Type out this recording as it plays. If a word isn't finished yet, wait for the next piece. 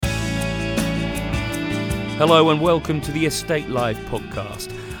Hello and welcome to the Estate Live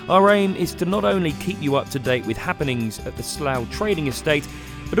podcast. Our aim is to not only keep you up to date with happenings at the Slough trading estate,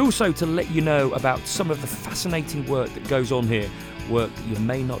 but also to let you know about some of the fascinating work that goes on here, work that you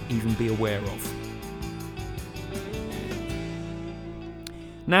may not even be aware of.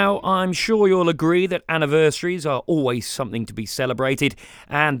 Now, I'm sure you'll agree that anniversaries are always something to be celebrated,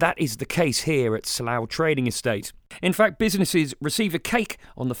 and that is the case here at Slough Trading Estate. In fact, businesses receive a cake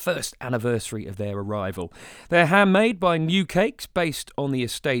on the first anniversary of their arrival. They're handmade by New Cakes, based on the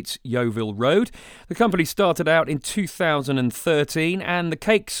estate's Yeovil Road. The company started out in 2013, and the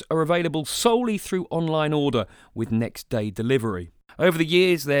cakes are available solely through online order with next day delivery. Over the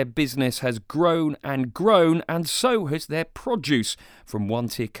years, their business has grown, and so has their produce, from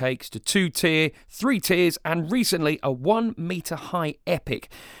 1-tier cakes to 2-tier, 3 tiers, and recently a 1-metre high epic.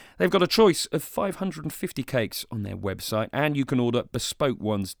 They've got a choice of 550 cakes on their website, and you can order bespoke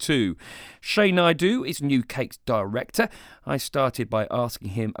ones too. Shay Naidu is New Cakes director. I started by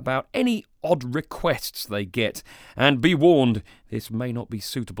asking him about any odd requests they get, and be warned, this may not be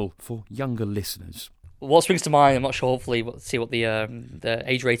suitable for younger listeners. What springs to mind, I'm not sure, hopefully we'll see what the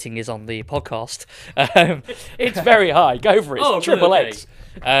age rating is on the podcast. It's very high, go for it, it's triple X.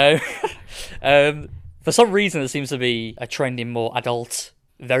 For some reason there seems to be a trend in more adult,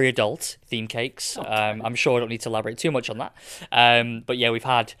 very adult theme cakes. Okay. I'm sure I don't need to elaborate too much on that. But yeah, we've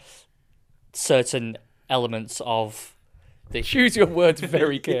had certain elements of the... Choose your words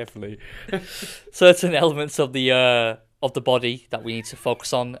very carefully. Certain elements of the body that we need to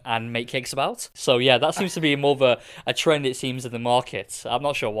focus on and make cakes about. So yeah, that seems to be more of a trend, it seems, in the market. I'm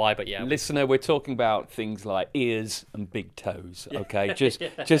not sure why, but yeah. Listener, we're talking about things like ears and big toes, okay?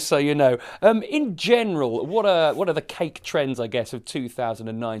 Just so you know. In general, what are the cake trends, I guess, of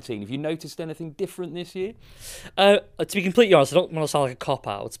 2019? Have you noticed anything different this year? To be completely honest, I don't want to sound like a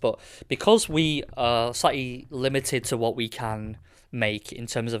cop-out, but because we are slightly limited to what we can make in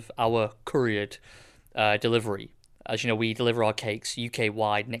terms of our couriered delivery. As you know, we deliver our cakes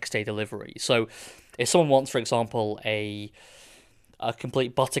UK-wide, next-day delivery. So if someone wants, for example, a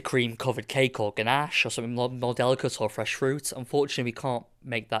complete buttercream-covered cake or ganache or something more delicate or fresh fruit, unfortunately, we can't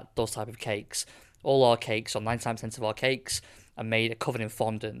make those type of cakes. All our cakes, or 99% of our cakes, are made covered in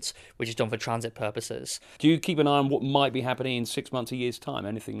fondant, which is done for transit purposes. Do you keep an eye on what might be happening in 6 months, a year's time,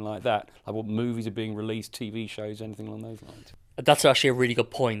 anything like that? Like what movies are being released, TV shows, anything along those lines? That's actually a really good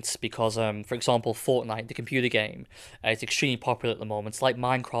point because, for example, Fortnite, the computer game, is extremely popular at the moment. It's like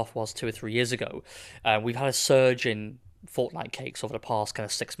Minecraft was 2 or 3 years ago. We've had a surge in Fortnite cakes over the past kind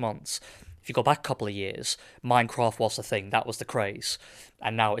of 6 months. If you go back a couple of years, Minecraft was the thing, that was the craze,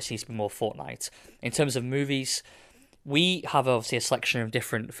 and now it seems to be more Fortnite. In terms of movies, we have obviously a selection of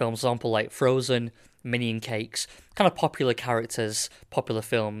different films, for example, like Frozen, Minion cakes, kind of popular characters, popular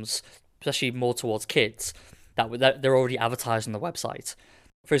films, especially more towards kids, that they're already advertised on the website.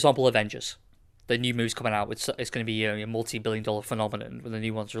 For example, Avengers. The new movie's coming out. It's going to be a multi-billion-dollar phenomenon when the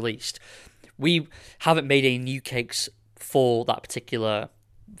new one's released. We haven't made any new cakes for that particular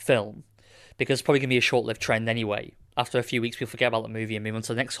film because it's probably going to be a short-lived trend anyway. After a few weeks, we'll forget about the movie and move on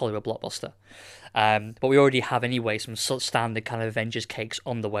to the next Hollywood blockbuster. But we already have anyway some sort of standard kind of Avengers cakes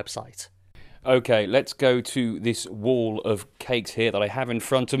on the website. Okay, let's go to this wall of cakes here that I have in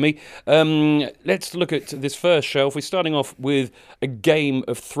front of me. Let's look at this first shelf. We're starting off with a Game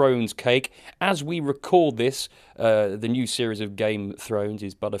of Thrones cake. As we record this, the new series of Game of Thrones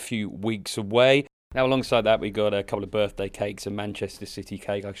is but a few weeks away. Now, alongside that, we've got a couple of birthday cakes, a Manchester City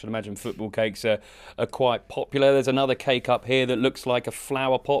cake. I should imagine football cakes are quite popular. There's another cake up here that looks like a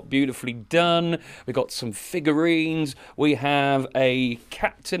flower pot, beautifully done. We've got some figurines. We have a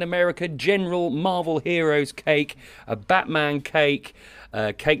Captain America General Marvel Heroes cake, a Batman cake,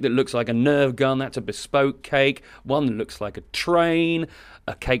 a cake that looks like a Nerf gun. That's a bespoke cake. One that looks like a train.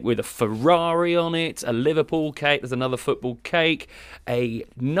 A cake with a Ferrari on it, a Liverpool cake, there's another football cake, a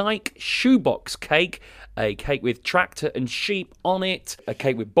Nike shoebox cake, a cake with tractor and sheep on it, a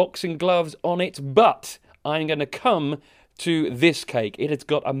cake with boxing gloves on it, but I'm going to come to this cake. It has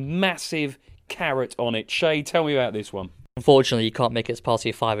got a massive carrot on it. Shay, tell me about this one. Unfortunately, you can't make it as part of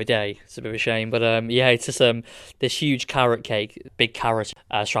your 5 a day. It's a bit of a shame, but yeah, it's just this huge carrot cake, big carrot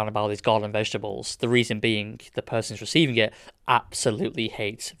surrounded by all these garden vegetables. The reason being, the person who's receiving it absolutely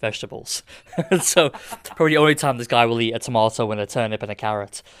hates vegetables. So probably the only time this guy will eat a tomato and a turnip and a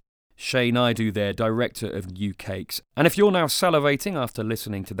carrot. Shay Naidu there, director of New Cakes. And if you're now salivating after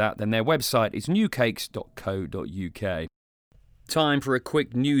listening to that, then their website is newcakes.co.uk. Time for a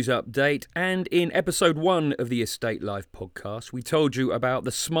quick news update, and in episode 1 of the Estate Life podcast, we told you about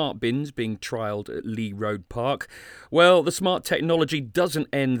the smart bins being trialled at Lee Road Park. Well, the smart technology doesn't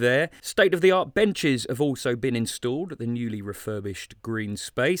end there. State-of-the-art benches have also been installed at the newly refurbished green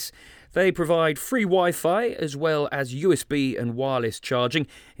space. They provide free Wi-Fi as well as USB and wireless charging.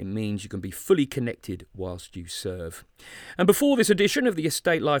 It means you can be fully connected whilst you serve. And before this edition of the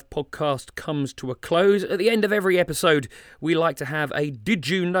Estate Life podcast comes to a close, at the end of every episode, we like to have a Did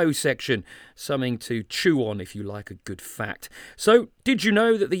You Know section, something to chew on if you like a good fact. So, did you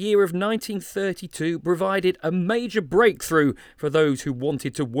know that the year of 1932 provided a major breakthrough for those who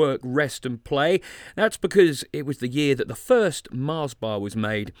wanted to work, rest and play? That's because it was the year that the first Mars bar was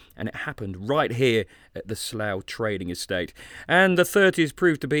made, and it happened right here at the Slough trading estate. And the 30s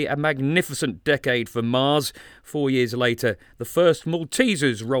proved to be a magnificent decade for Mars. 4 years later, the first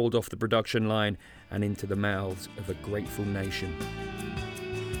Maltesers rolled off the production line and into the mouths of a grateful nation.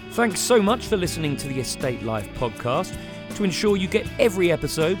 Thanks so much for listening to the Estate Life podcast. To ensure you get every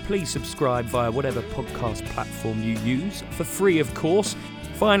episode, please subscribe via whatever podcast platform you use, for free of course.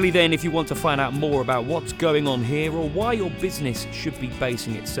 Finally then, if you want to find out more about what's going on here or why your business should be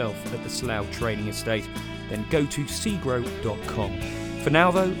basing itself at the Slough trading estate, then go to seagrow.com. For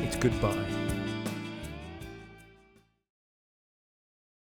now though, it's goodbye.